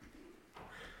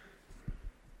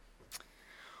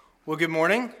Well, good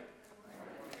morning.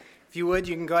 If you would,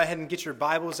 you can go ahead and get your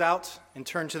Bibles out and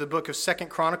turn to the book of 2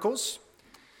 Chronicles.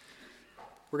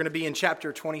 We're going to be in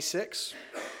chapter 26.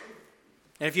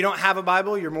 And if you don't have a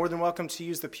Bible, you're more than welcome to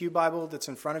use the Pew Bible that's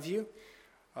in front of you.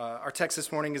 Our text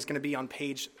this morning is going to be on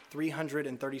page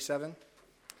 337. And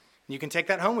you can take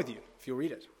that home with you if you'll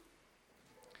read it.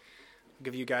 I'll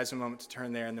give you guys a moment to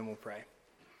turn there and then we'll pray.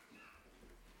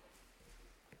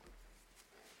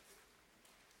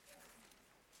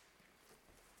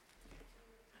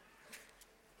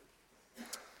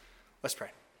 Let's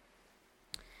pray.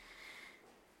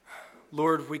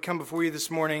 Lord, we come before you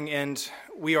this morning and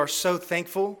we are so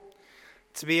thankful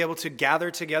to be able to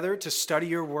gather together to study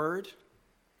your word.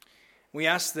 We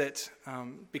ask that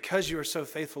because you are so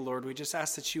faithful, Lord, we just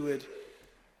ask that you would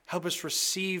help us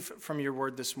receive from your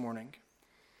word this morning,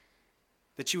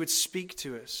 that you would speak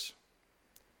to us.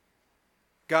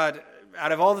 God,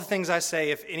 out of all the things I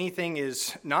say, if anything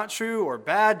is not true or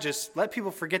bad, just let people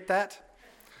forget that.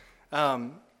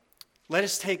 Let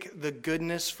us take the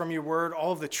goodness from your word,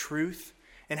 all of the truth,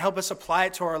 and help us apply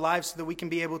it to our lives so that we can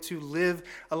be able to live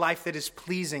a life that is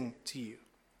pleasing to you.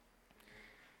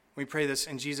 We pray this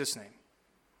in Jesus' name.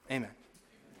 Amen.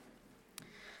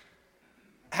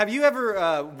 Have you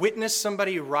ever witnessed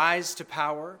somebody rise to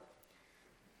power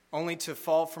only to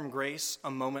fall from grace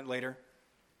a moment later?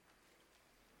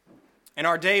 In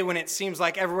our day, when it seems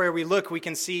like everywhere we look, we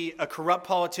can see a corrupt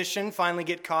politician finally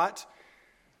get caught,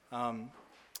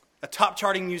 a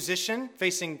top-charting musician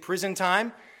facing prison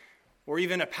time, or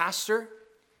even a pastor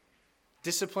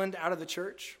disciplined out of the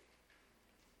church.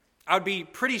 I would be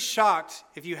pretty shocked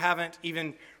if you haven't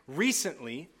even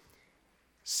recently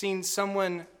seen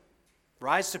someone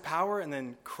rise to power and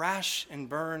then crash and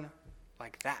burn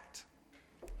like that.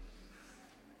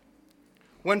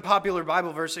 One popular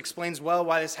Bible verse explains well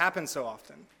why this happens so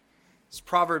often. It's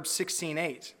Proverbs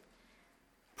 16:8.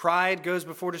 Pride goes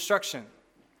before destruction,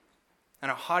 and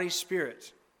a haughty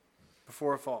spirit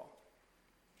before a fall.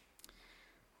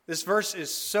 This verse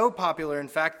is so popular, in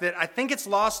fact, that I think it's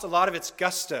lost a lot of its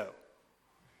gusto.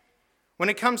 When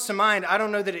it comes to mind, I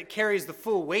don't know that it carries the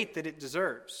full weight that it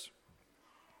deserves.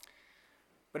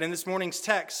 But in this morning's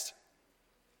text,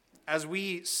 as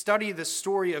we study the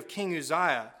story of King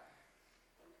Uzziah,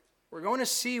 we're going to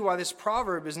see why this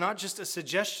proverb is not just a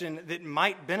suggestion that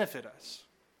might benefit us,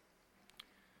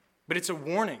 but it's a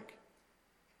warning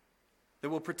that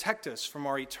will protect us from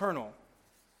our eternal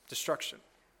destruction.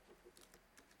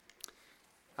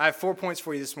 I have 4 points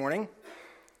for you this morning.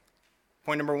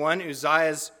 Point number 1,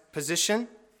 Uzziah's position.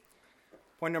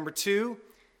 Point number 2,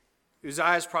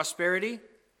 Uzziah's prosperity.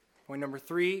 Point number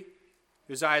 3,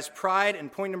 Uzziah's pride.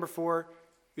 And point number 4,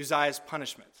 Uzziah's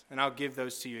punishment. And I'll give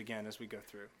those to you again as we go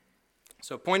through.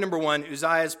 So point number 1,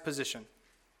 Uzziah's position.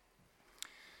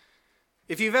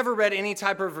 If you've ever read any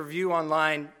type of review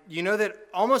online, you know that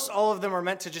almost all of them are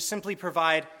meant to just simply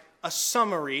provide a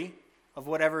summary of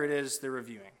whatever it is they're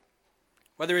reviewing.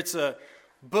 Whether it's a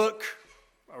book,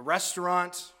 a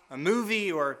restaurant, a movie,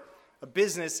 or a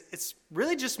business, it's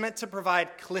really just meant to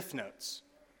provide cliff notes.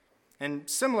 And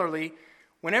similarly,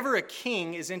 whenever a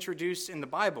king is introduced in the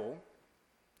Bible,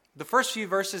 the first few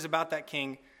verses about that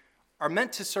king are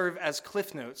meant to serve as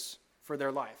cliff notes for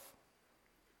their life.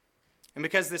 And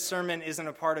because this sermon isn't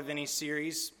a part of any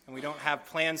series, and we don't have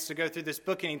plans to go through this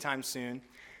book anytime soon,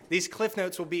 these cliff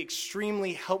notes will be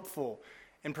extremely helpful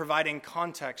in providing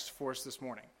context for us this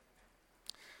morning.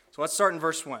 So let's start in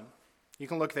verse 1. You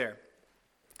can look there.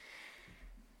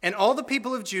 And all the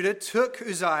people of Judah took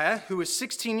Uzziah, who was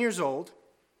 16 years old,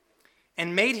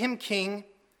 and made him king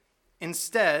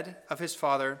instead of his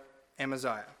father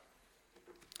Amaziah.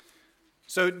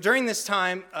 So during this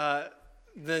time,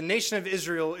 the nation of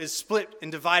Israel is split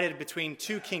and divided between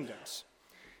two kingdoms.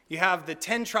 You have the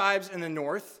 10 tribes in the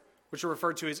north, which are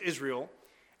referred to as Israel,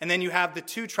 and then you have the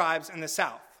 2 tribes in the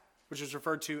south, which is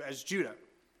referred to as Judah.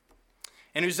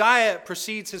 And Uzziah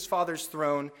precedes his father's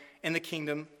throne in the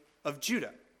kingdom of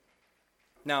Judah.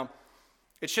 Now,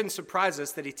 it shouldn't surprise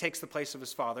us that he takes the place of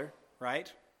his father,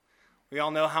 right? We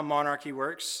all know how monarchy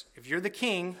works. If you're the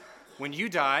king, when you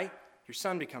die, your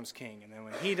son becomes king. And then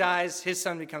when he dies, his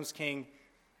son becomes king,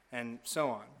 and so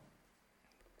on.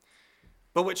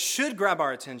 But what should grab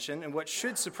our attention and what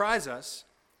should surprise us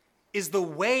is the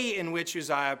way in which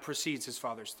Uzziah precedes his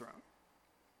father's throne.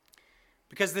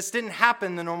 Because this didn't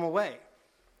happen the normal way.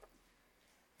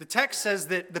 The text says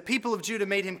that the people of Judah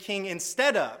made him king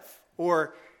instead of,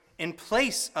 or in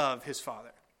place of, his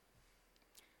father.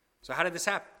 So how did this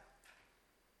happen?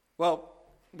 Well,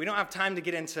 we don't have time to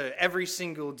get into every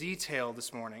single detail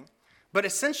this morning, but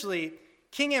essentially,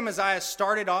 King Amaziah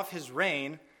started off his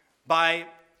reign by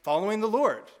following the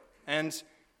Lord, and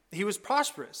he was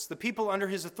prosperous. The people under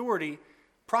his authority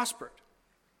prospered.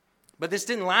 But this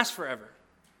didn't last forever.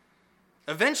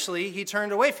 Eventually, he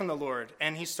turned away from the Lord,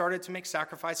 and he started to make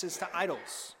sacrifices to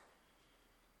idols,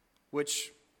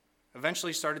 which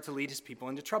eventually started to lead his people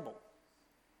into trouble.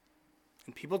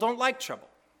 And people don't like trouble.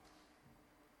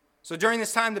 So during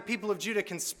this time, the people of Judah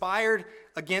conspired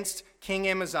against King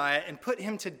Amaziah and put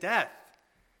him to death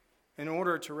in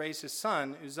order to raise his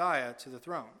son Uzziah to the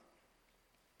throne.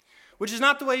 Which is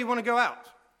not the way you want to go out.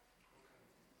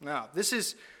 No, this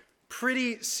is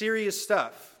pretty serious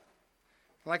stuff.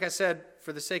 Like I said,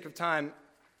 for the sake of time,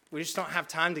 we just don't have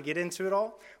time to get into it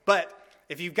all. But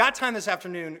if you've got time this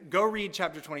afternoon, go read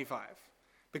chapter 25,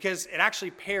 because it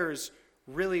actually pairs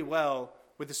really well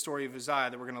with the story of Uzziah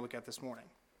that we're going to look at this morning.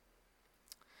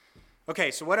 Okay,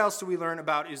 so what else do we learn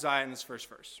about Uzziah in this first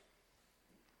verse?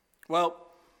 Well,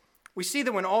 we see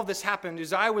that when all of this happened,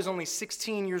 Uzziah was only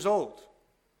 16 years old.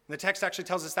 The text actually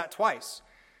tells us that twice.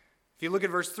 If you look at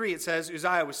verse 3, it says,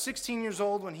 Uzziah was 16 years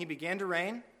old when he began to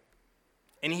reign,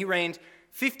 and he reigned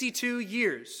 52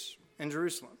 years in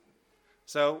Jerusalem.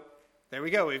 So there we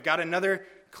go. We've got another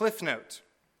cliff note.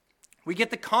 We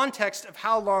get the context of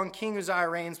how long King Uzziah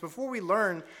reigns before we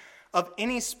learn of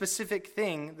any specific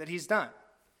thing that he's done.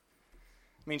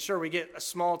 I mean, sure, we get a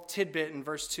small tidbit in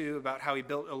verse 2 about how he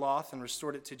built Eloth and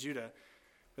restored it to Judah,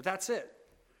 but that's it.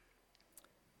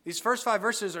 These first 5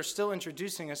 verses are still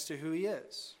introducing us to who he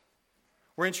is.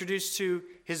 We're introduced to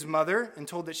his mother and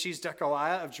told that she's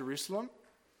Decaliah of Jerusalem.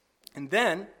 And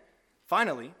then,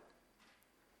 finally,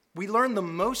 we learn the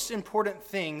most important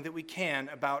thing that we can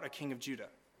about a king of Judah.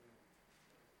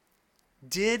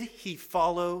 Did he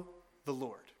follow the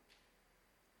Lord?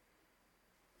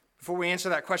 Before we answer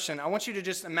that question, I want you to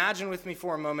just imagine with me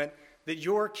for a moment that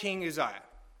you're King Uzziah.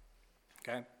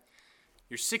 Okay?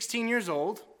 You're 16 years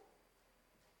old.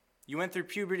 You went through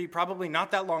puberty probably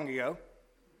not that long ago.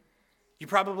 You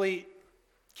probably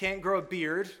can't grow a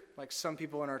beard like some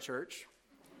people in our church.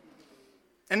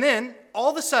 And then, all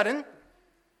of a sudden,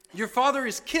 your father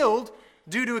is killed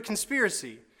due to a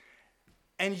conspiracy.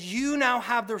 And you now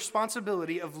have the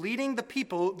responsibility of leading the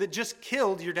people that just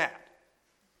killed your dad.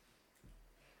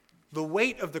 The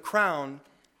weight of the crown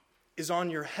is on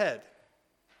your head.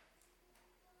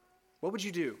 What would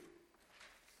you do?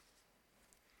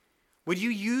 Would you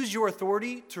use your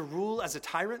authority to rule as a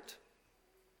tyrant?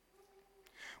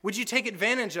 Would you take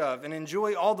advantage of and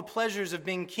enjoy all the pleasures of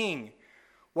being king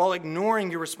while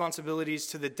ignoring your responsibilities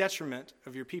to the detriment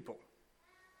of your people?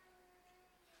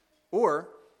 Or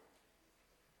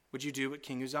would you do what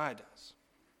King Uzziah does?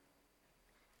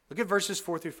 Look at verses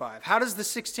 4 through 5. How does the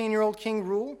 16-year-old king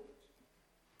rule?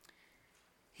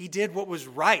 He did what was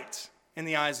right in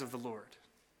the eyes of the Lord.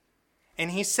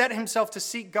 And he set himself to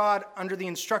seek God under the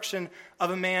instruction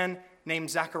of a man named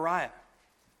Zechariah.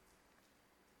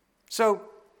 So,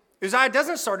 Uzziah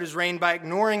doesn't start his reign by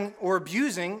ignoring or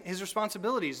abusing his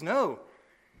responsibilities. No,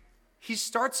 he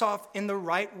starts off in the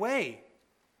right way.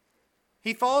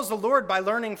 He follows the Lord by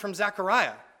learning from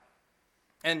Zechariah.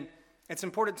 And it's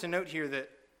important to note here that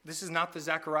this is not the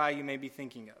Zechariah you may be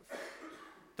thinking of,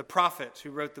 the prophet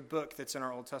who wrote the book that's in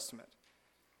our Old Testament.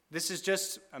 This is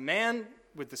just a man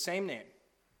with the same name,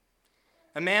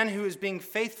 a man who is being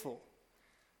faithful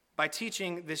by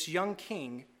teaching this young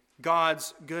king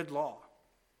God's good law.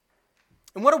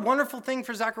 And what a wonderful thing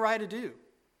for Zechariah to do.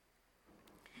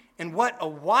 And what a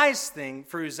wise thing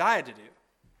for Uzziah to do.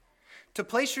 To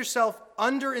place yourself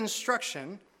under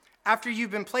instruction after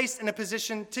you've been placed in a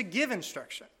position to give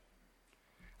instruction.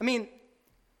 I mean,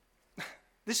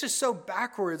 this is so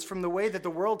backwards from the way that the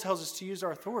world tells us to use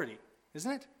our authority,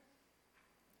 isn't it?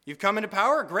 You've come into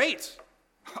power? Great.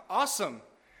 Awesome.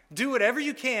 Do whatever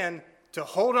you can to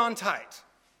hold on tight.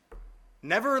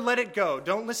 Never let it go.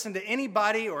 Don't listen to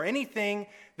anybody or anything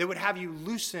that would have you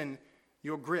loosen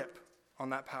your grip on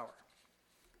that power.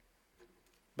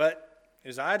 But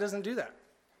Uzziah doesn't do that.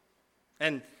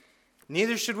 And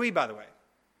neither should we, by the way.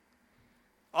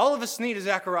 All of us need a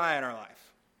Zechariah in our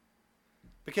life.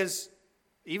 Because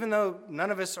even though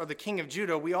none of us are the king of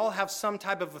Judah, we all have some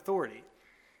type of authority.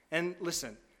 And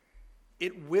listen,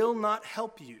 it will not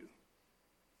help you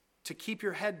to keep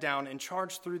your head down and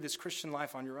charge through this Christian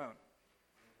life on your own.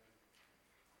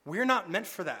 We're not meant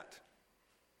for that.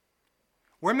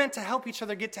 We're meant to help each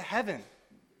other get to heaven,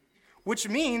 which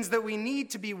means that we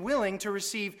need to be willing to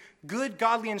receive good,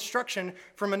 godly instruction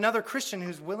from another Christian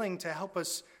who's willing to help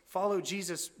us follow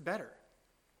Jesus better.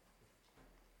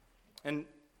 And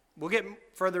we'll get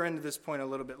further into this point a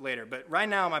little bit later, but right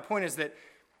now my point is that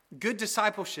good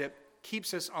discipleship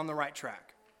keeps us on the right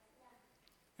track.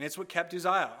 And it's what kept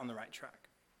Uzziah on the right track.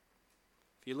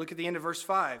 If you look at the end of verse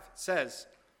 5, it says,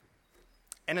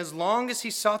 "And as long as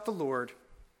he sought the Lord,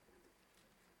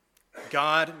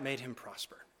 God made him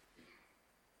prosper."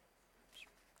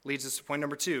 Leads us to point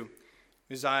number 2,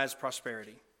 Uzziah's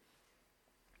prosperity.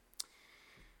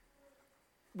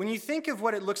 When you think of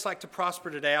what it looks like to prosper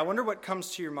today, I wonder what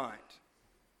comes to your mind.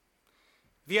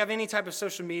 If you have any type of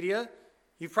social media,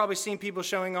 you've probably seen people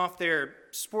showing off their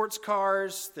sports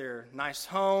cars, their nice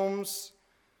homes,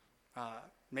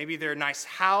 maybe their nice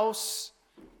house,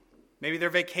 maybe their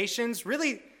vacations.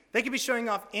 Really, they could be showing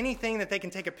off anything that they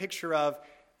can take a picture of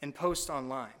and post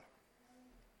online.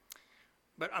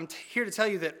 But I'm here to tell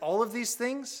you that all of these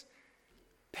things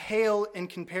pale in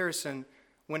comparison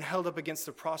when held up against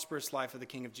the prosperous life of the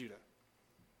king of Judah.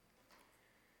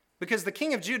 Because the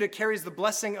king of Judah carries the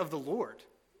blessing of the Lord,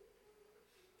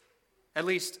 at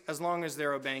least as long as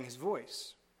they're obeying his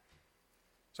voice.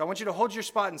 So I want you to hold your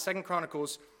spot in 2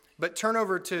 Chronicles, but turn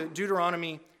over to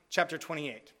Deuteronomy chapter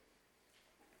 28.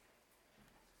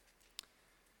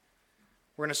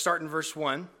 We're going to start in verse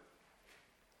 1.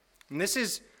 And this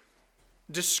is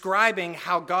describing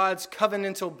how God's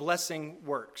covenantal blessing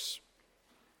works.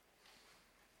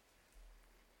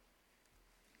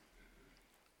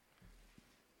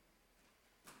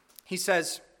 He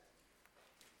says,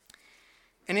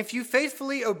 "And if you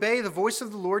faithfully obey the voice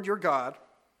of the Lord your God,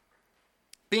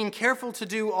 being careful to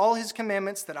do all his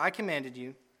commandments that I commanded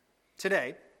you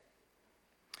today,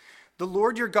 the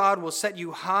Lord your God will set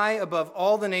you high above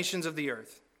all the nations of the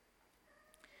earth.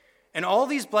 And all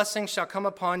these blessings shall come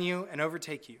upon you and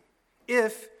overtake you,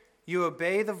 if you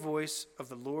obey the voice of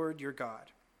the Lord your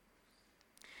God.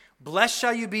 Blessed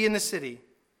shall you be in the city,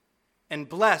 and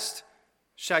blessed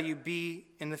shall you be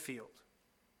in the field."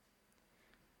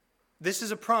 This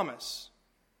is a promise.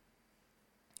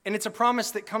 And it's a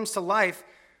promise that comes to life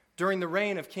during the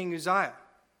reign of King Uzziah,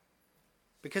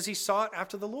 because he sought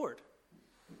after the Lord.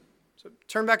 So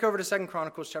turn back over to 2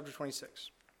 Chronicles chapter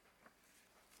 26.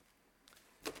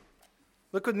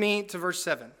 Look with me to verse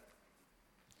 7.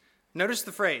 Notice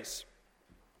the phrase,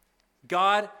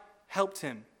 God helped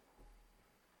him.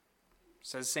 It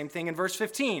says the same thing in verse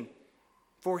 15.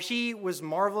 For he was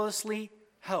marvelously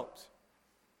helped.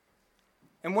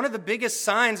 And one of the biggest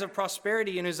signs of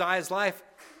prosperity in Uzziah's life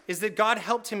is that God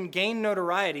helped him gain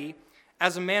notoriety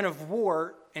as a man of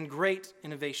war and great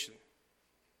innovation.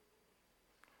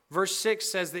 Verse 6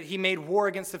 says that he made war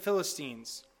against the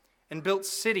Philistines and built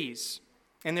cities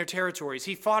in their territories.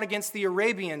 He fought against the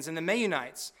Arabians and the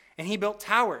Meunites, and he built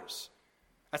towers.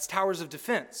 That's towers of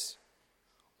defense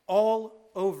all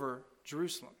over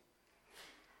Jerusalem.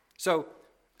 So,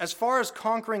 as far as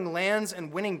conquering lands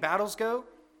and winning battles go,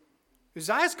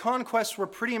 Uzziah's conquests were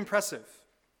pretty impressive.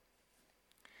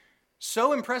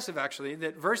 So impressive, actually,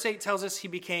 that verse 8 tells us he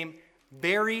became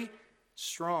very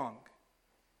strong.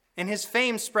 And his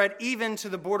fame spread even to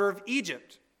the border of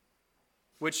Egypt,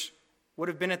 which would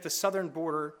have been at the southern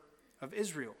border of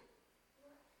Israel.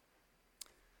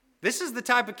 This is the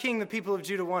type of king the people of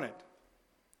Judah wanted,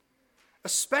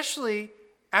 especially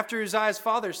after Uzziah's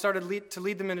father started to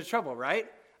lead them into trouble,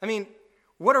 right? I mean,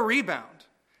 what a rebound.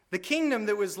 The kingdom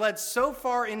that was led so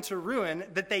far into ruin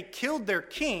that they killed their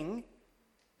king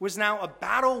was now a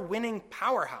battle-winning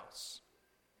powerhouse.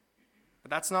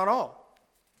 But that's not all.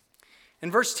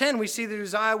 In verse 10, we see that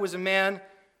Uzziah was a man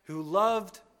who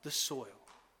loved the soil,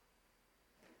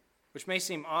 which may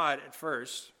seem odd at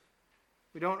first.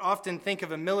 We don't often think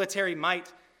of a military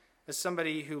might as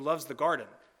somebody who loves the garden.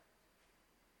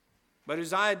 But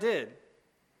Uzziah did.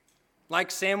 Like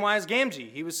Samwise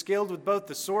Gamgee, he was skilled with both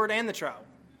the sword and the trowel.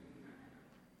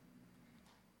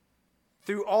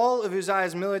 Through all of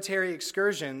Uzziah's military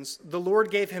excursions, the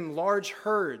Lord gave him large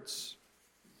herds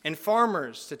and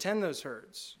farmers to tend those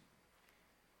herds.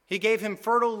 He gave him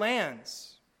fertile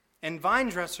lands and vine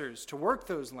dressers to work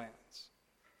those lands.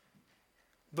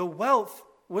 The wealth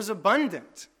was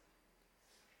abundant,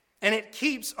 and it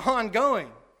keeps on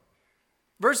going.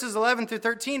 Verses 11 through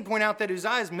 13 point out that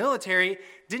Uzziah's military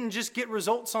didn't just get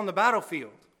results on the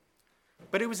battlefield,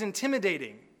 but it was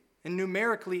intimidating and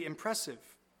numerically impressive.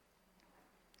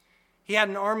 He had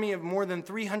an army of more than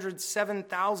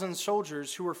 307,000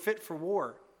 soldiers who were fit for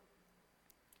war.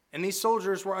 And these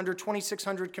soldiers were under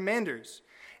 2,600 commanders,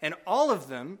 and all of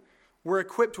them were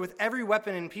equipped with every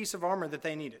weapon and piece of armor that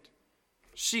they needed.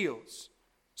 Shields,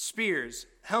 spears,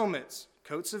 helmets,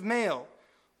 coats of mail,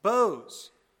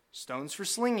 bows, stones for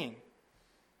slinging.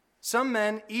 Some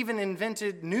men even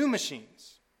invented new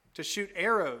machines to shoot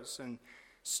arrows and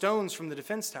stones from the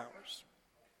defense towers.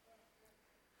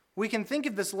 We can think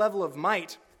of this level of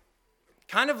might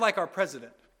kind of like our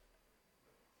president,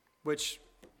 which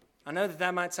I know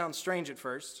that might sound strange at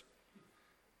first,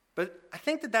 But I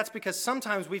think that that's because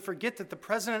sometimes we forget that the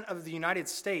President of the United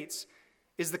States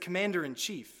is the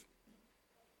commander-in-chief.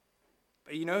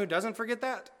 But you know who doesn't forget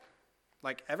that?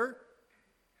 Like ever?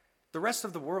 The rest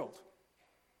of the world.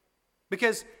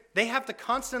 Because they have to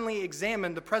constantly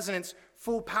examine the president's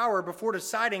full power before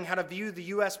deciding how to view the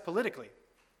U.S. politically.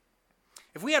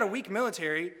 If we had a weak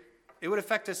military, it would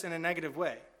affect us in a negative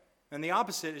way. And the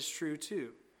opposite is true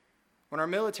too. When our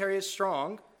military is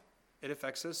strong, it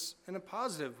affects us in a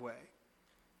positive way.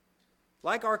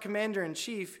 Like our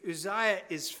commander-in-chief, Uzziah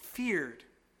is feared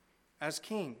as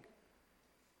king,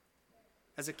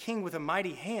 as a king with a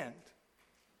mighty hand.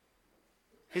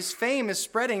 His fame is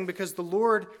spreading because the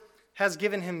Lord has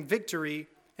given him victory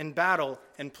in battle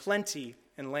and plenty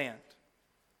in land.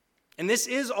 And this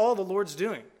is all the Lord's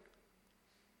doing.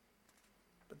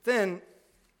 But then,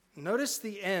 notice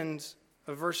the end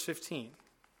of verse 15.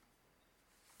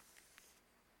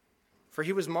 For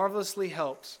he was marvelously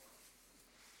helped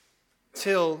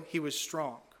till he was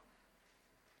strong.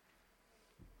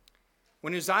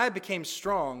 When Uzziah became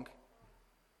strong,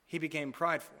 he became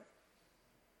prideful.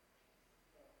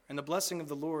 And the blessing of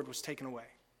the Lord was taken away.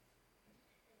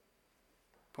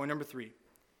 Point number 3,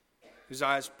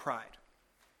 Uzziah's pride.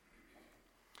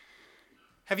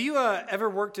 Have you ever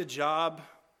worked a job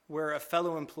where a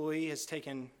fellow employee has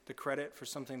taken the credit for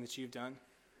something that you've done?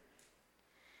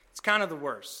 It's kind of the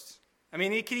worst. I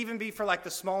mean, it could even be for like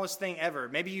the smallest thing ever.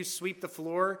 Maybe you sweep the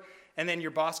floor and then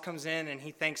your boss comes in and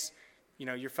he thanks,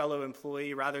 your fellow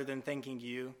employee rather than thanking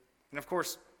you. And of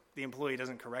course, the employee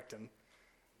doesn't correct him.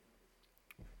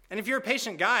 And if you're a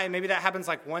patient guy, maybe that happens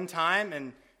like one time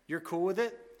and you're cool with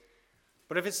it.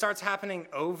 But if it starts happening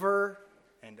over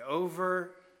and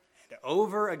over and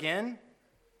over again,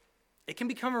 it can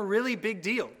become a really big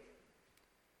deal.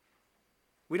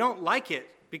 We don't like it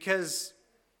because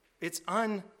it's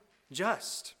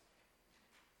unjust.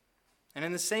 And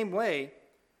in the same way,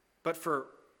 but for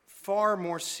far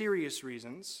more serious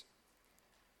reasons,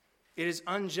 it is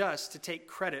unjust to take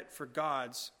credit for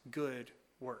God's good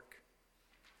work,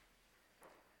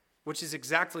 which is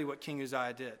exactly what King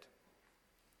Uzziah did.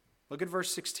 Look at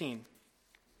verse 16.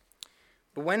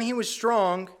 But when he was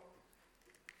strong,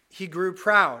 he grew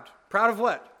proud. Proud of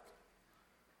what?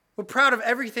 Well, proud of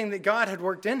everything that God had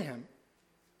worked in him.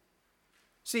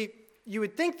 See, you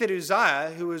would think that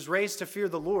Uzziah, who was raised to fear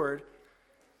the Lord,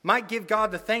 might give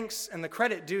God the thanks and the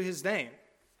credit due his name.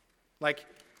 Like,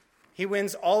 he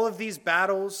wins all of these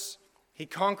battles, he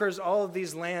conquers all of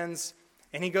these lands,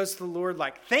 and he goes to the Lord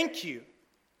like, thank you.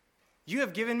 You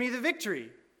have given me the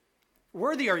victory.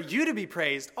 Worthy are you to be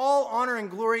praised. All honor and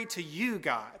glory to you,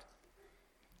 God.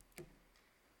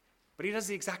 But he does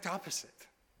the exact opposite.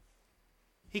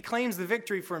 He claims the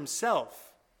victory for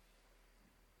himself.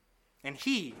 And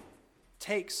he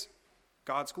takes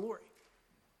God's glory.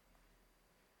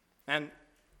 And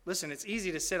listen, it's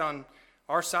easy to sit on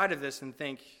our side of this and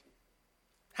think,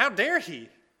 how dare he?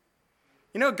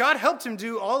 God helped him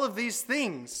do all of these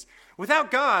things.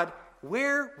 Without God,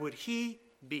 where would he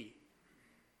be?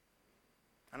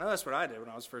 I know that's what I did when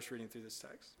I was first reading through this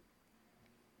text.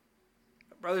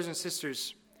 But brothers and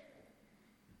sisters,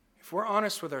 if we're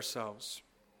honest with ourselves,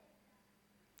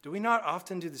 do we not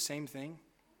often do the same thing?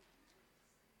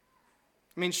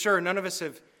 I mean, sure, none of us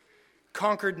have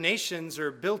conquered nations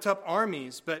or built up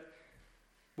armies, but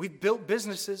we've built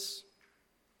businesses,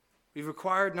 we've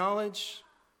acquired knowledge,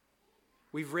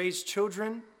 we've raised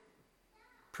children,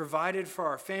 provided for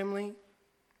our family,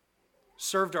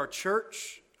 served our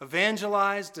church,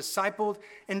 evangelized, discipled,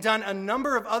 and done a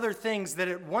number of other things that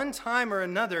at one time or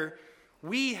another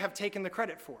we have taken the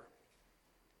credit for.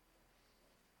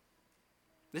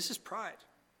 This is pride.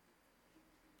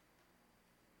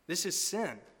 This is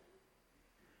sin.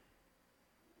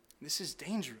 This is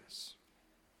dangerous.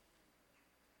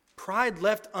 Pride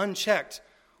left unchecked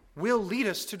will lead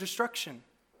us to destruction.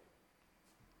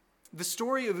 The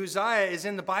story of Uzziah is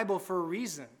in the Bible for a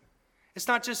reason. It's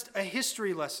not just a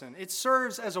history lesson. It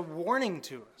serves as a warning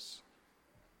to us.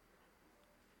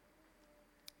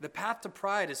 The path to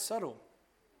pride is subtle.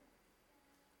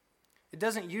 It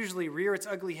doesn't usually rear its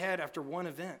ugly head after one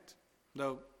event,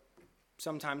 though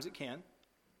sometimes it can.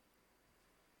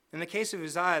 In the case of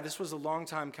Uzziah, this was a long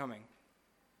time coming.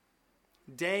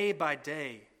 Day by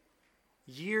day,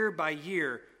 year by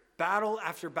year, battle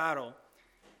after battle,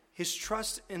 his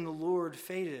trust in the Lord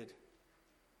faded,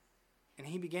 and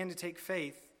he began to take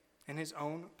faith in his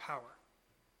own power,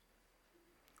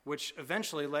 which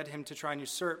eventually led him to try and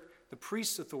usurp the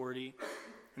priest's authority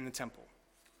in the temple.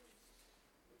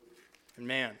 And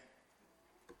man,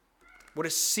 what a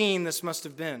scene this must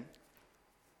have been.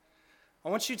 I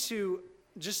want you to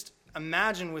just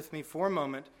imagine with me for a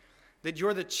moment that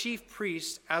you're the chief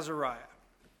priest, Azariah.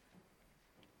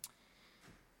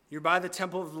 You're by the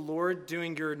temple of the Lord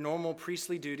doing your normal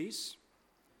priestly duties,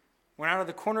 when out of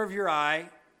the corner of your eye,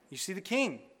 you see the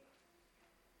king.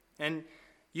 And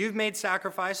you've made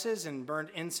sacrifices and burned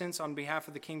incense on behalf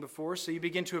of the king before, so you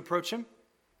begin to approach him.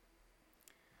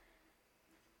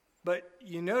 But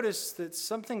you notice that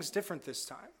something's different this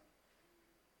time.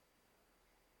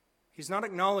 He's not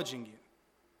acknowledging you.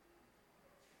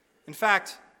 In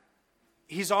fact,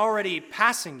 he's already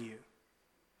passing you.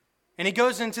 And he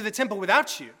goes into the temple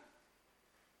without you.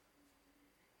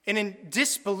 And in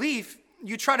disbelief,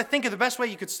 you try to think of the best way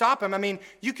you could stop him. I mean,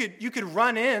 you could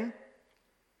run in.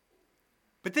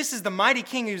 But this is the mighty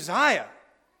King Uzziah.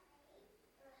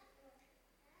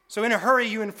 So in a hurry,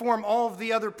 you inform all of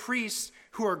the other priests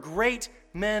who are great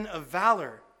men of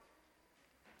valor.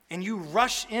 And you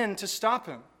rush in to stop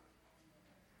him.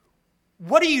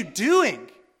 What are you doing?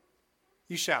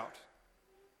 You shout.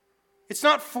 It's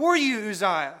not for you,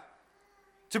 Uzziah,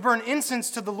 to burn incense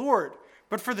to the Lord,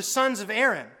 but for the sons of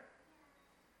Aaron.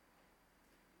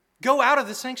 Go out of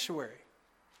the sanctuary,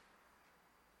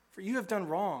 for you have done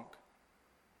wrong,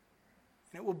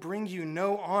 and it will bring you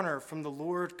no honor from the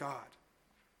Lord God.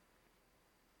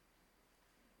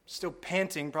 Still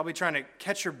panting, probably trying to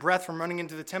catch your breath from running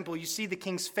into the temple, you see the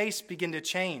king's face begin to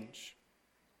change.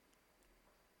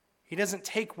 He doesn't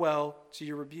take well to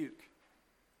your rebuke.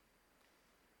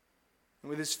 And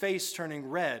with his face turning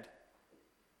red,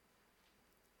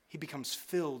 he becomes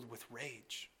filled with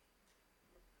rage.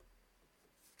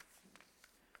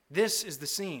 This is the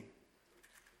scene.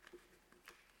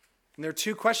 And there are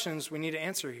two questions we need to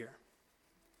answer here.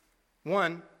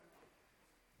 One,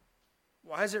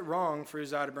 why is it wrong for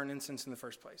Uzziah to burn incense in the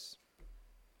first place?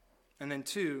 And then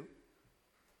two,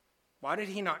 why did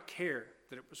he not care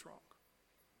that it was wrong?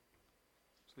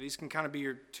 So these can kind of be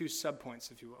your two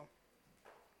subpoints, if you will.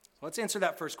 So let's answer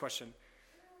that first question.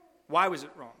 Why was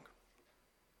it wrong?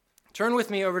 Turn with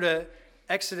me over to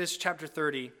Exodus chapter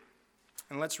 30,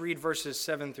 and let's read verses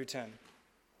 7 through 10.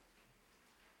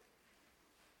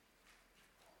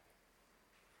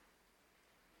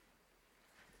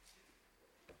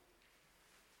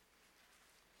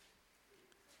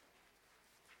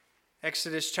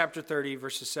 Exodus chapter 30,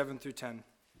 verses 7 through 10.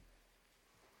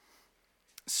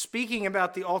 Speaking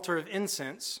about the altar of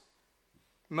incense,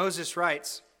 Moses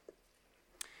writes,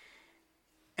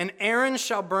 "And Aaron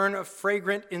shall burn a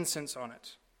fragrant incense on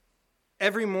it.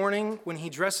 Every morning when he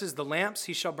dresses the lamps,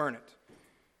 he shall burn it.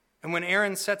 And when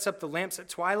Aaron sets up the lamps at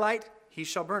twilight, he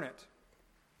shall burn it.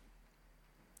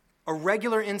 A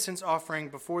regular incense offering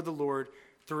before the Lord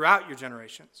throughout your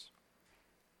generations.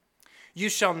 You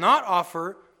shall not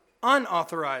offer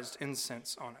unauthorized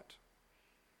incense on it,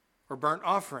 or burnt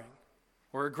offering,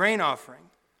 or a grain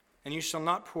offering, and you shall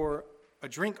not pour a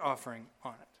drink offering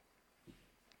on it."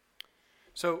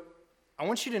 So I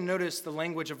want you to notice the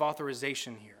language of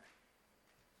authorization here.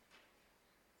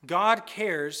 God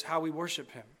cares how we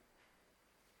worship him,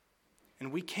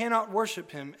 and we cannot worship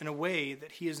him in a way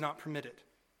that he has not permitted.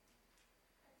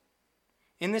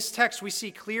 In this text, we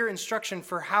see clear instruction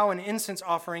for how an incense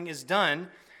offering is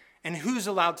done and who's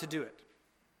allowed to do it.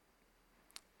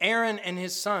 Aaron and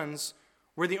his sons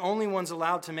were the only ones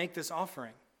allowed to make this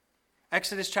offering.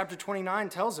 Exodus chapter 29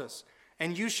 tells us,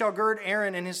 "And you shall gird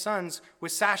Aaron and his sons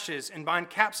with sashes and bind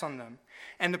caps on them,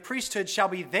 and the priesthood shall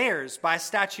be theirs by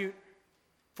statute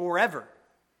forever.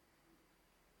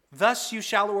 Thus you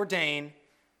shall ordain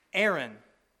Aaron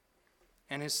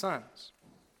and his sons."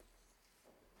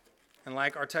 And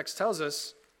like our text tells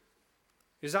us,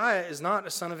 Uzziah is not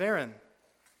a son of Aaron,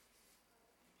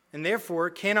 and therefore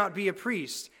cannot be a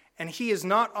priest, and he is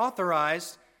not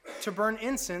authorized to burn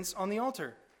incense on the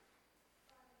altar.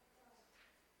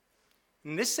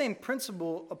 And this same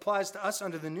principle applies to us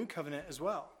under the new covenant as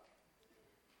well.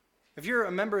 If you're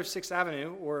a member of 6th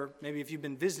Avenue, or maybe if you've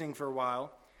been visiting for a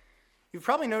while, you've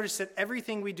probably noticed that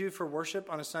everything we do for worship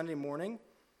on a Sunday morning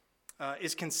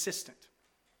is consistent.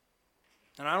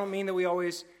 And I don't mean that we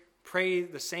always pray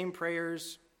the same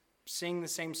prayers, sing the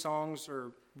same songs,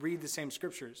 or read the same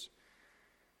scriptures.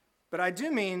 But I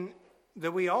do mean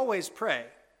that we always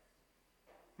pray,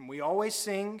 and we always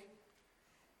sing,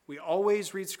 we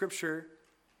always read scripture,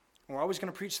 and we're always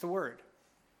going to preach the word.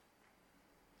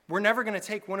 We're never going to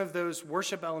take one of those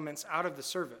worship elements out of the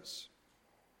service.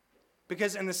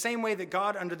 Because in the same way that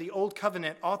God under the old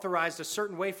covenant authorized a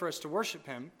certain way for us to worship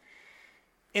him,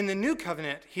 in the new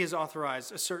covenant, he has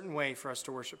authorized a certain way for us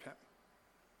to worship him.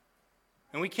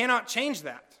 And we cannot change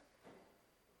that.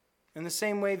 In the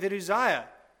same way that Uzziah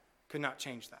could not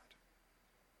change that.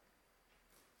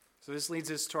 So this leads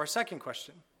us to our second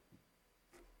question.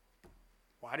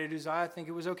 Why why did Uzziah think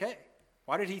it was okay?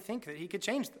 Why did he think that he could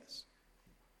change this?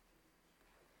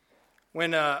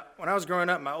 When I was growing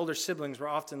up, my older siblings were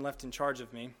often left in charge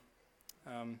of me.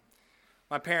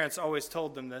 My parents always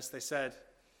told them this. They said,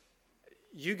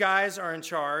 you guys are in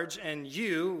charge, and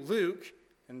you, Luke,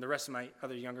 and the rest of my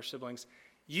other younger siblings,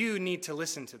 you need to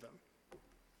listen to them.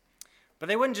 But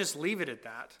they wouldn't just leave it at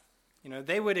that.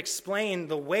 They would explain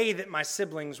the way that my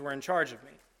siblings were in charge of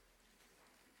me.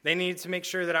 They needed to make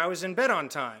sure that I was in bed on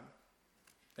time.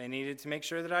 They needed to make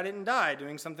sure that I didn't die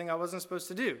doing something I wasn't supposed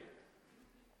to do,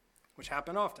 which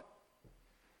happened often.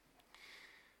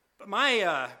 But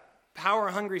my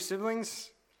power-hungry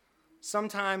siblings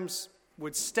sometimes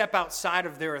would step outside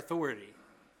of their authority.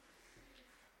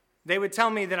 They would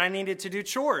tell me that I needed to do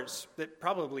chores that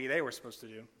probably they were supposed to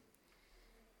do.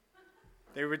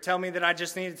 They would tell me that I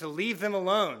just needed to leave them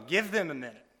alone, give them a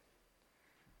minute,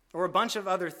 or a bunch of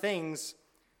other things.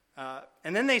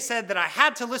 And then they said that I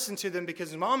had to listen to them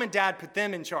because mom and dad put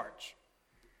them in charge.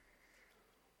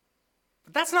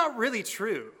 But that's not really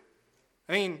true.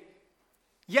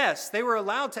 Yes, they were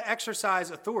allowed to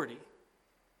exercise authority,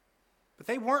 but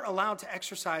they weren't allowed to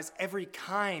exercise every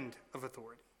kind of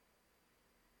authority.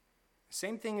 The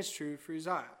same thing is true for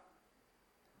Uzziah.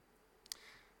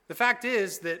 The fact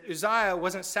is that Uzziah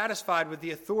wasn't satisfied with the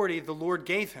authority the Lord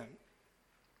gave him,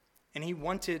 and he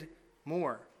wanted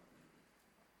more.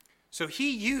 So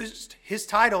he used his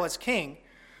title as king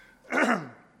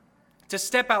to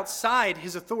step outside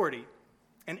his authority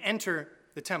and enter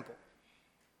the temple.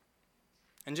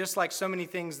 And just like so many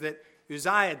things that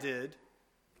Uzziah did,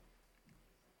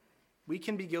 we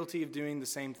can be guilty of doing the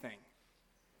same thing.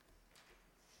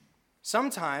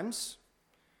 Sometimes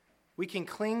we can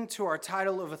cling to our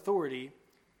title of authority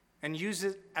and use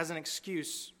it as an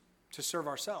excuse to serve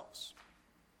ourselves.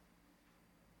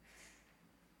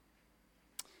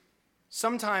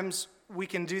 Sometimes we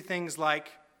can do things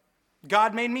like,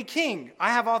 God made me king,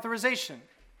 I have authorization.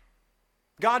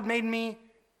 God made me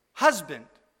husband,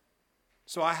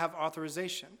 so I have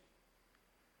authorization.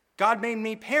 God made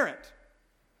me parent,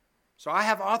 so I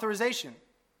have authorization.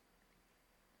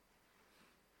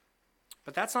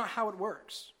 But that's not how it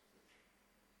works.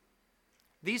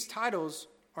 These titles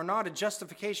are not a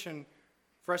justification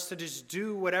for us to just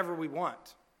do whatever we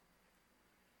want.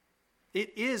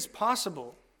 It is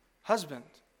possible, husband,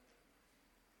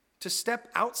 to step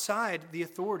outside the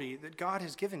authority that God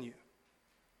has given you.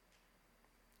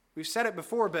 We've said it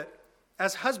before, but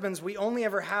as husbands, we only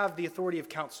ever have the authority of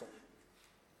counsel.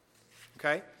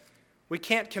 Okay? We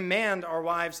can't command our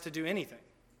wives to do anything.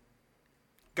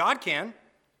 God can,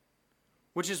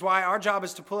 which is why our job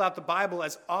is to pull out the Bible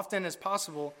as often as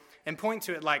possible and point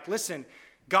to it like, listen,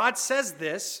 God says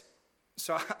this,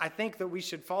 so I think that we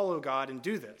should follow God and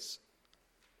do this.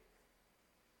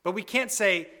 But we can't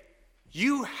say,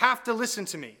 you have to listen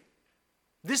to me.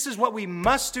 This is what we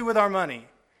must do with our money.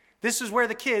 This is where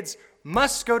the kids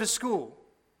must go to school.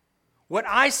 What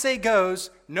I say goes,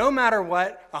 no matter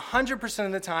what, 100%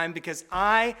 of the time, because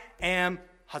I am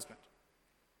husband.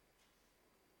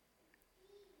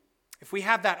 If we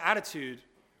have that attitude,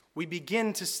 we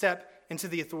begin to step into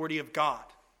the authority of God.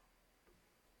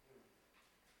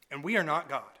 And we are not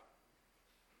God.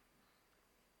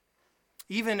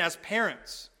 Even as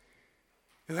parents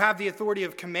who have the authority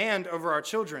of command over our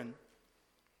children,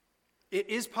 it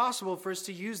is possible for us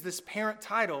to use this parent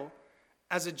title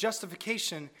as a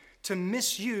justification to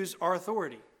misuse our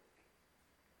authority.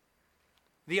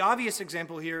 The obvious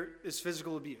example here is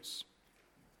physical abuse.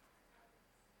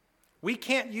 We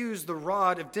can't use the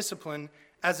rod of discipline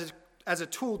as a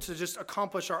tool to just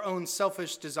accomplish our own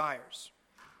selfish desires.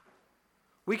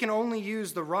 We can only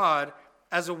use the rod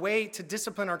as a way to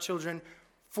discipline our children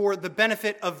for the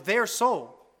benefit of their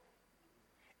soul.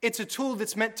 It's a tool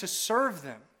that's meant to serve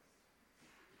them,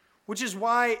 which is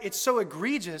why it's so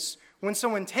egregious when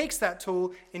someone takes that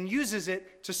tool and uses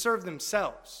it to serve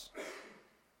themselves.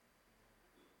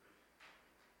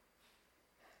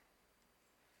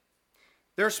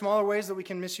 There are smaller ways that we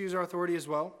can misuse our authority as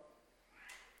well.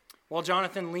 While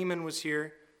Jonathan Lehman was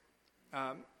here,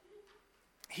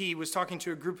 he was talking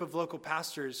to a group of local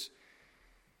pastors,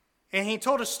 and he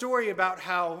told a story about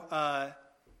how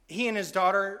he and his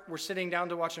daughter were sitting down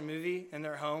to watch a movie in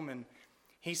their home, and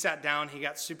he sat down, he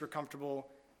got super comfortable.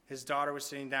 His daughter was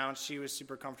sitting down, she was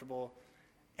super comfortable.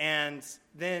 And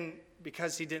then,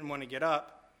 because he didn't want to get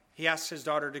up, he asked his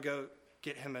daughter to go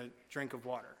get him a drink of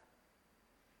water.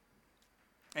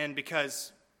 And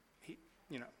because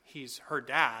he's her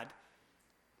dad,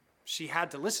 she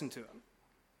had to listen to him,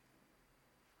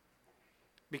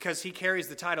 because he carries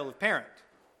the title of parent.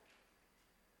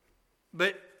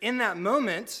 But in that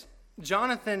moment,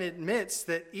 Jonathan admits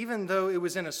that even though it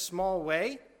was in a small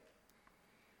way,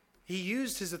 he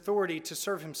used his authority to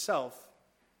serve himself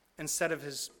instead of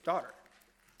his daughter,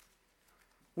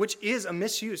 which is a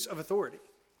misuse of authority.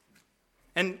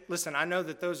 And listen, I know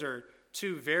that those are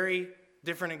two very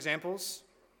different examples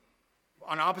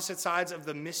on opposite sides of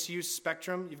the misuse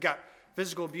spectrum. You've got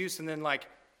physical abuse and then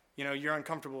you're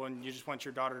uncomfortable and you just want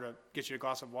your daughter to get you a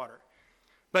glass of water.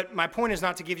 But my point is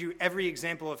not to give you every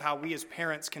example of how we as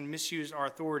parents can misuse our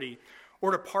authority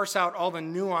or to parse out all the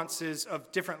nuances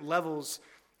of different levels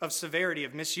of severity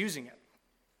of misusing it.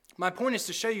 My point is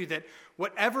to show you that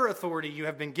whatever authority you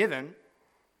have been given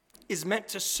is meant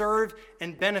to serve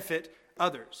and benefit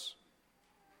others.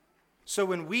 So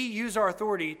when we use our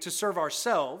authority to serve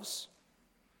ourselves,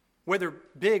 whether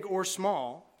big or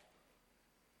small,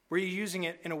 we're using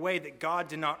it in a way that God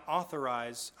did not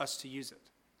authorize us to use it.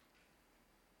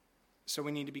 So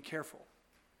we need to be careful.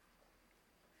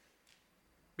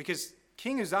 Because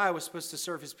King Uzziah was supposed to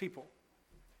serve his people.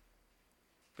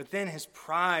 But then his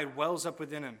pride wells up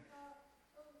within him.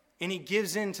 And he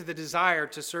gives in to the desire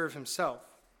to serve himself.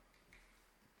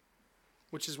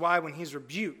 Which is why when he's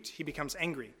rebuked, he becomes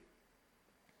angry.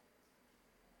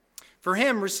 For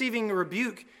him, receiving a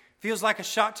rebuke feels like a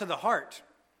shot to the heart.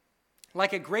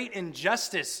 Like a great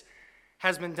injustice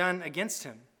has been done against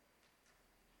him.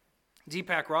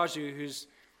 Deepak Raju, who's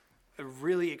a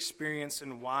really experienced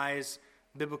and wise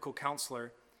biblical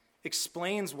counselor,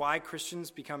 explains why Christians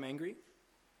become angry.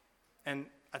 And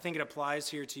I think it applies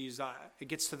here to Uzziah. It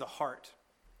gets to the heart.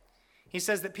 He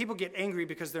says that people get angry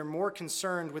because they're more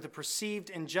concerned with a perceived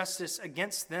injustice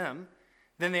against them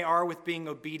than they are with being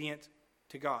obedient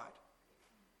to God.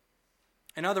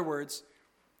 In other words,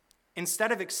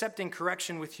 instead of accepting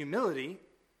correction with humility,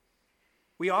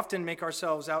 we often make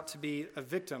ourselves out to be a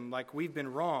victim, like we've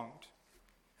been wronged,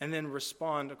 and then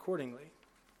respond accordingly.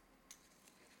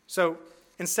 So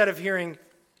instead of hearing,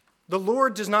 "The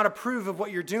Lord does not approve of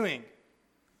what you're doing,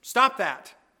 stop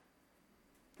that,"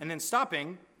 and then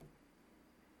stopping,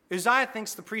 Uzziah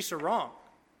thinks the priests are wrong,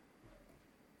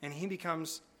 and he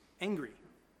becomes angry.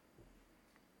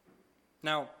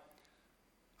 Now,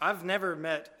 I've never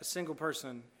met a single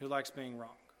person who likes being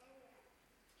wrong.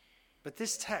 But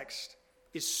this text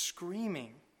is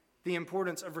screaming the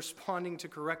importance of responding to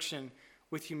correction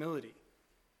with humility.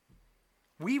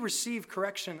 We receive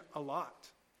correction a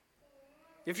lot.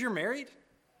 If you're married,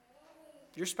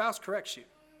 your spouse corrects you.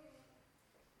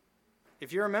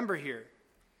 If you're a member here,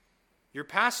 your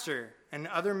pastor and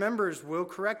other members will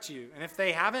correct you. And if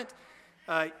they haven't,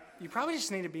 you probably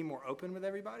just need to be more open with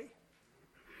everybody.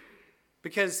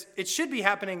 Because it should be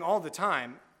happening all the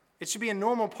time. It should be a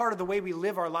normal part of the way we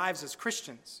live our lives as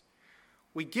Christians.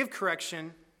 We give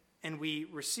correction and we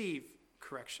receive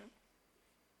correction.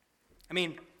 I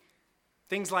mean,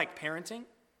 things like parenting,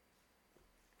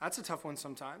 that's a tough one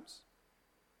sometimes.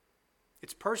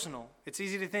 It's personal. It's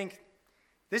easy to think,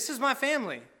 this is my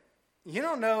family. You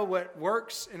don't know what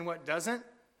works and what doesn't.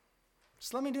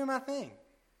 Just let me do my thing.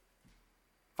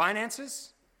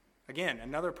 Finances, again,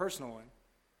 another personal one.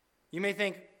 You may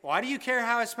think, why do you care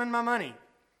how I spend my money?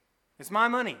 It's my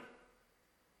money.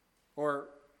 Or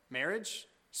marriage,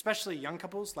 especially young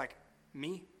couples like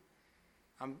me.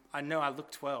 I know I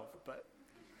look 12, but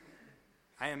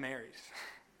I am married.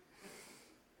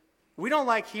 We don't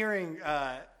like hearing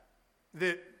that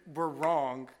we're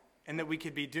wrong and that we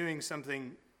could be doing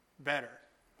something better.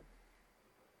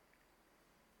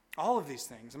 All of these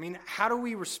things. I mean, how do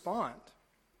we respond?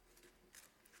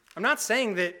 I'm not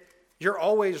saying that you're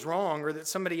always wrong or that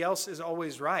somebody else is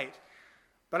always right,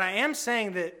 but I am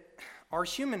saying that our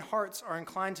human hearts are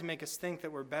inclined to make us think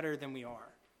that we're better than we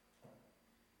are.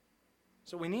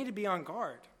 So we need to be on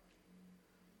guard.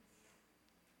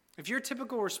 If your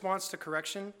typical response to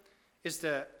correction is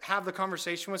to have the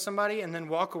conversation with somebody and then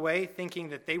walk away thinking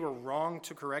that they were wrong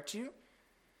to correct you,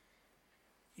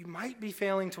 you might be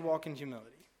failing to walk in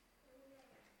humility.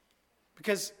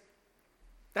 Because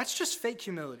that's just fake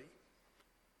humility.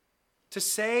 To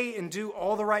say and do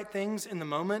all the right things in the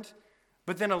moment,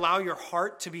 but then allow your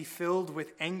heart to be filled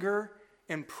with anger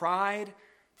and pride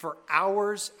for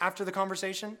hours after the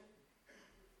conversation.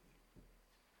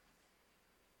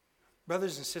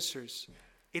 Brothers and sisters,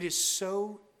 it is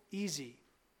so easy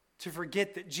to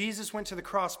forget that Jesus went to the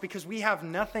cross because we have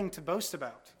nothing to boast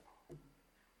about.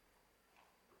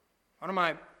 One of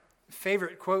my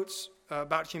favorite quotes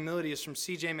about humility is from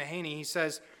C.J. Mahaney. He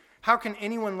says, "How can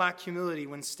anyone lack humility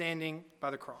when standing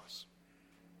by the cross?"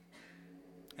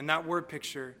 And that word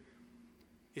picture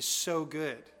is so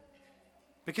good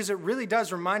because it really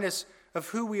does remind us of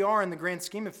who we are in the grand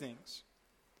scheme of things.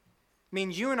 I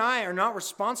mean, you and I are not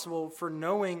responsible for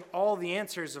knowing all the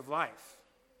answers of life.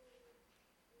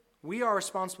 We are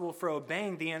responsible for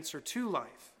obeying the answer to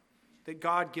life that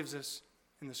God gives us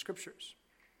in the Scriptures.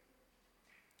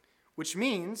 Which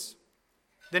means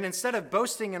that instead of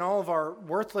boasting in all of our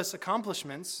worthless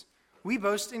accomplishments, we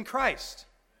boast in Christ.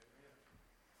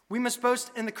 We must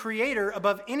boast in the Creator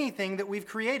above anything that we've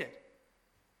created.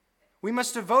 We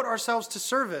must devote ourselves to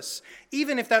service,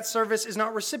 even if that service is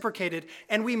not reciprocated,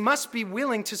 and we must be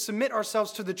willing to submit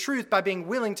ourselves to the truth by being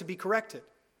willing to be corrected.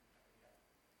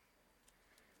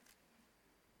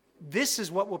 This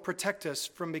is what will protect us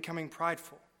from becoming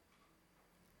prideful.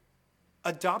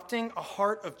 Adopting a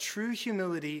heart of true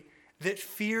humility that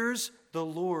fears the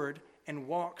Lord and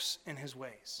walks in his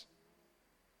ways.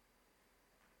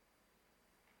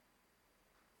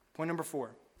 Point number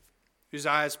 4,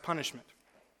 Uzziah's punishment.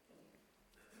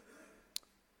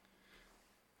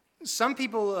 Some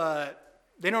people,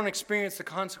 they don't experience the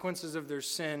consequences of their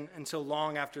sin until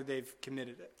long after they've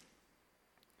committed it.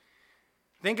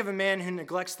 Think of a man who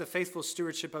neglects the faithful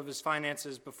stewardship of his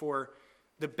finances before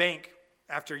the bank,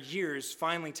 after years,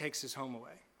 finally takes his home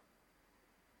away.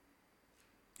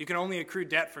 You can only accrue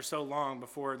debt for so long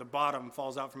before the bottom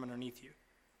falls out from underneath you.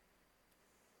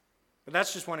 But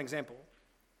that's just one example.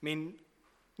 I mean,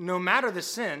 no matter the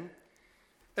sin,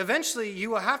 eventually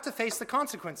you will have to face the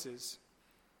consequences,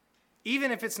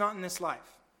 even if it's not in this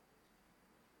life.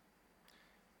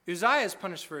 Uzziah is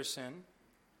punished for his sin,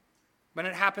 but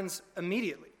it happens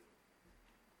immediately.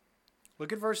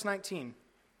 Look at verse 19.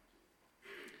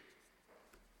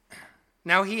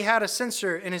 Now he had a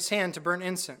censer in his hand to burn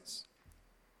incense.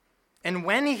 And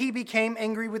when he became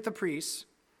angry with the priests,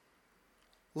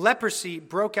 leprosy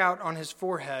broke out on his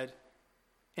forehead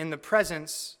in the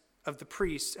presence of the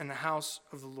priests in the house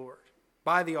of the Lord,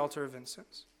 by the altar of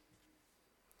incense.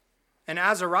 And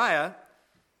Azariah,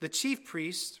 the chief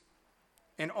priest,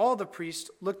 and all the priests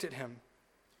looked at him.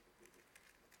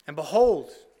 And behold,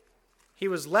 he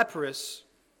was leprous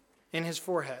in his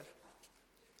forehead.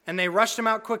 And they rushed him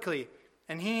out quickly,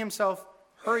 and he himself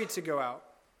hurried to go out,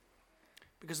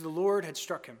 because the Lord had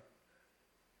struck him.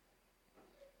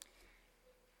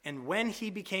 And when he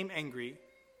became angry,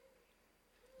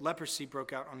 leprosy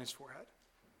broke out on his forehead.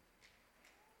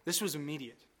 This was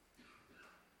immediate.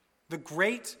 The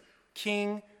great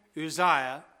King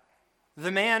Uzziah,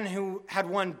 the man who had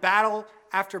won battle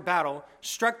after battle,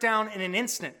 struck down in an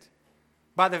instant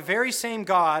by the very same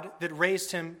God that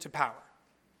raised him to power.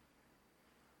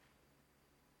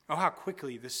 Oh, how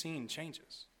quickly the scene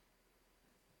changes.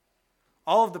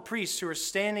 All of the priests who are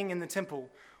standing in the temple,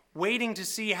 waiting to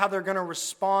see how they're going to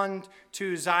respond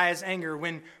to Uzziah's anger,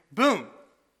 when, boom,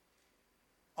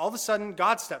 all of a sudden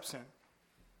God steps in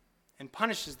and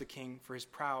punishes the king for his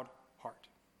proud heart.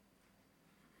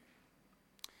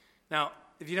 Now,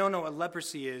 if you don't know what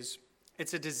leprosy is,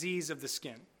 it's a disease of the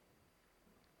skin.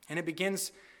 And it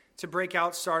begins to break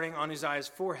out starting on Uzziah's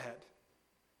forehead,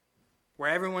 where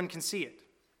everyone can see it.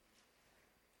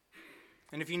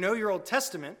 And if you know your Old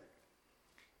Testament,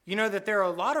 you know that there are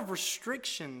a lot of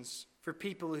restrictions for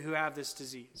people who have this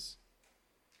disease.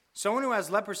 Someone who has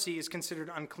leprosy is considered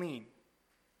unclean.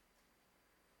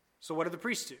 So what do the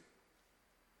priests do?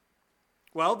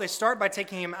 Well, they start by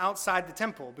taking him outside the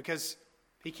temple because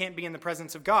he can't be in the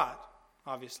presence of God,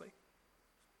 obviously.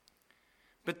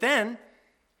 But then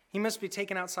he must be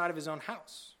taken outside of his own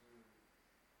house.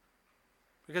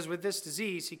 Because with this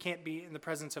disease, he can't be in the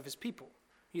presence of his people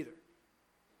either.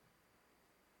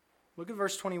 Look at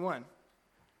verse 21.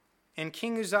 And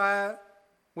King Uzziah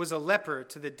was a leper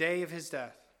to the day of his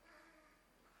death.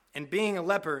 And being a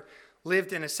leper,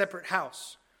 lived in a separate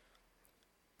house,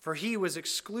 for he was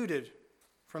excluded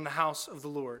from the house of the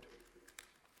Lord.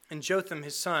 And Jotham,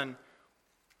 his son,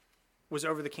 was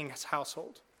over the king's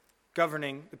household,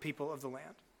 governing the people of the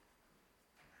land.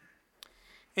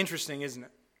 Interesting, isn't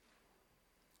it?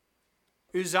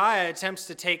 Uzziah attempts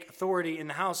to take authority in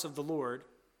the house of the Lord,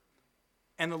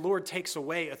 and the Lord takes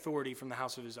away authority from the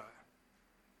house of Uzziah.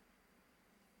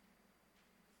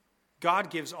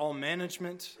 God gives all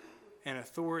management and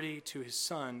authority to his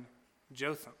son,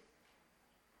 Jotham.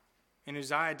 And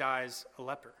Uzziah dies a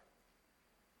leper.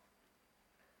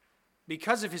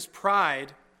 Because of his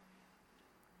pride,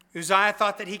 Uzziah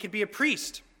thought that he could be a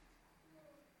priest,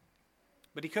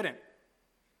 but he couldn't.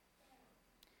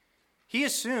 He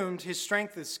assumed his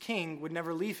strength as king would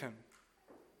never leave him,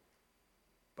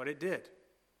 but it did.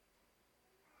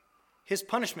 His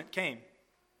punishment came.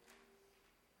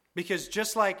 Because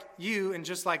just like you and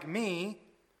just like me,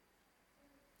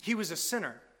 he was a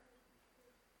sinner.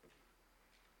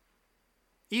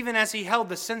 Even as he held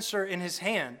the censer in his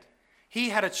hand, he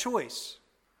had a choice.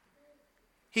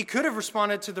 He could have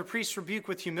responded to the priest's rebuke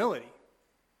with humility.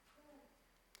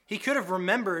 He could have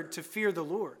remembered to fear the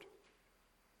Lord.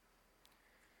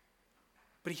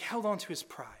 But he held on to his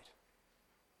pride.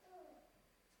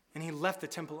 And he left the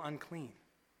temple unclean.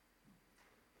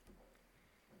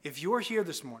 If you're here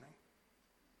this morning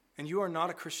and you are not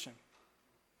a Christian,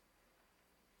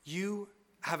 you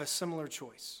have a similar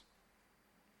choice.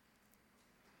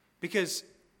 Because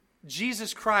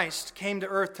Jesus Christ came to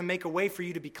earth to make a way for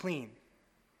you to be clean.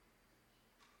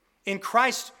 In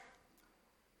Christ,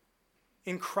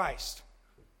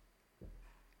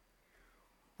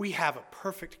 we have a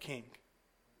perfect king.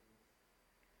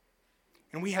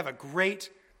 And we have a great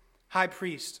high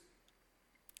priest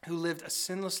who lived a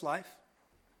sinless life,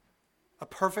 a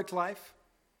perfect life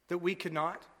that we could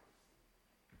not.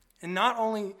 And not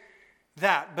only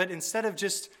that, but instead of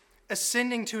just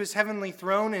ascending to his heavenly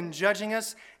throne and judging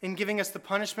us and giving us the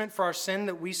punishment for our sin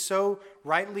that we so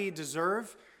rightly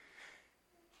deserve,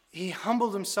 he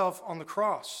humbled himself on the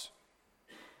cross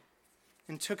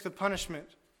and took the punishment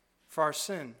for our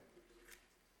sin.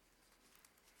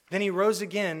 Then he rose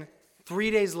again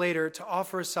 3 days later to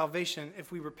offer us salvation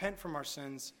if we repent from our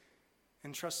sins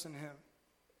and trust in him.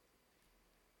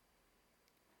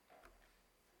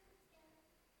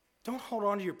 Don't hold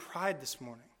on to your pride this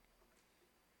morning.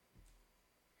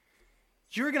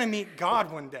 You're going to meet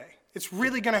God one day. It's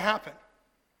really going to happen.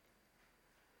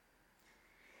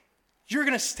 You're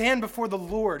going to stand before the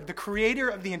Lord, the creator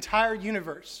of the entire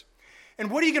universe. And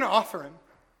what are you going to offer him?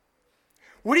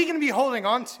 What are you going to be holding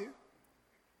on to?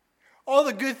 All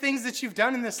the good things that you've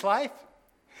done in this life?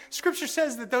 Scripture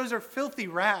says that those are filthy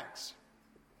rags.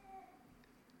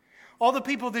 All the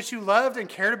people that you loved and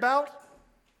cared about?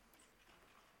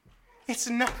 It's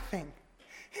nothing.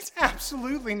 It's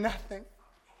absolutely nothing.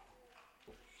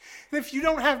 And if you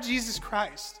don't have Jesus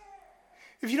Christ,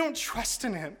 if you don't trust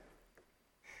in him,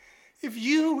 if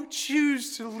you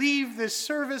choose to leave this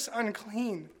service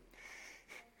unclean,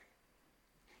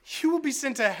 you will be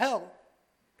sent to hell.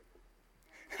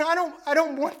 And I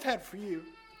don't want that for you.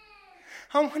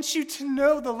 I want you to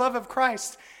know the love of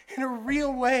Christ in a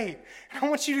real way. And I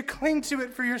want you to cling to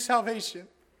it for your salvation.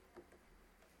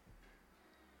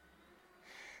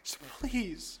 So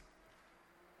please,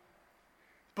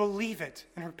 believe it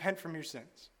and repent from your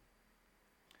sins.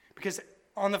 Because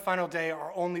on the final day,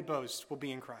 our only boast will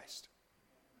be in Christ.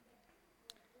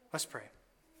 Let's pray.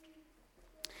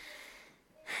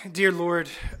 Dear Lord,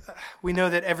 we know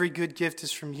that every good gift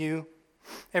is from you.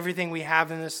 Everything we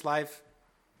have in this life,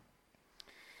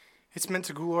 it's meant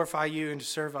to glorify you and to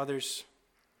serve others.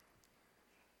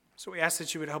 So we ask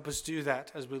that you would help us do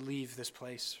that as we leave this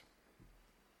place.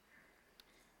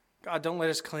 God, don't let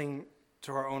us cling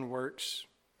to our own works.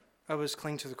 Let us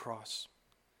cling to the cross.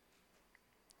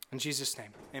 In Jesus'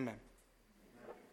 name, amen.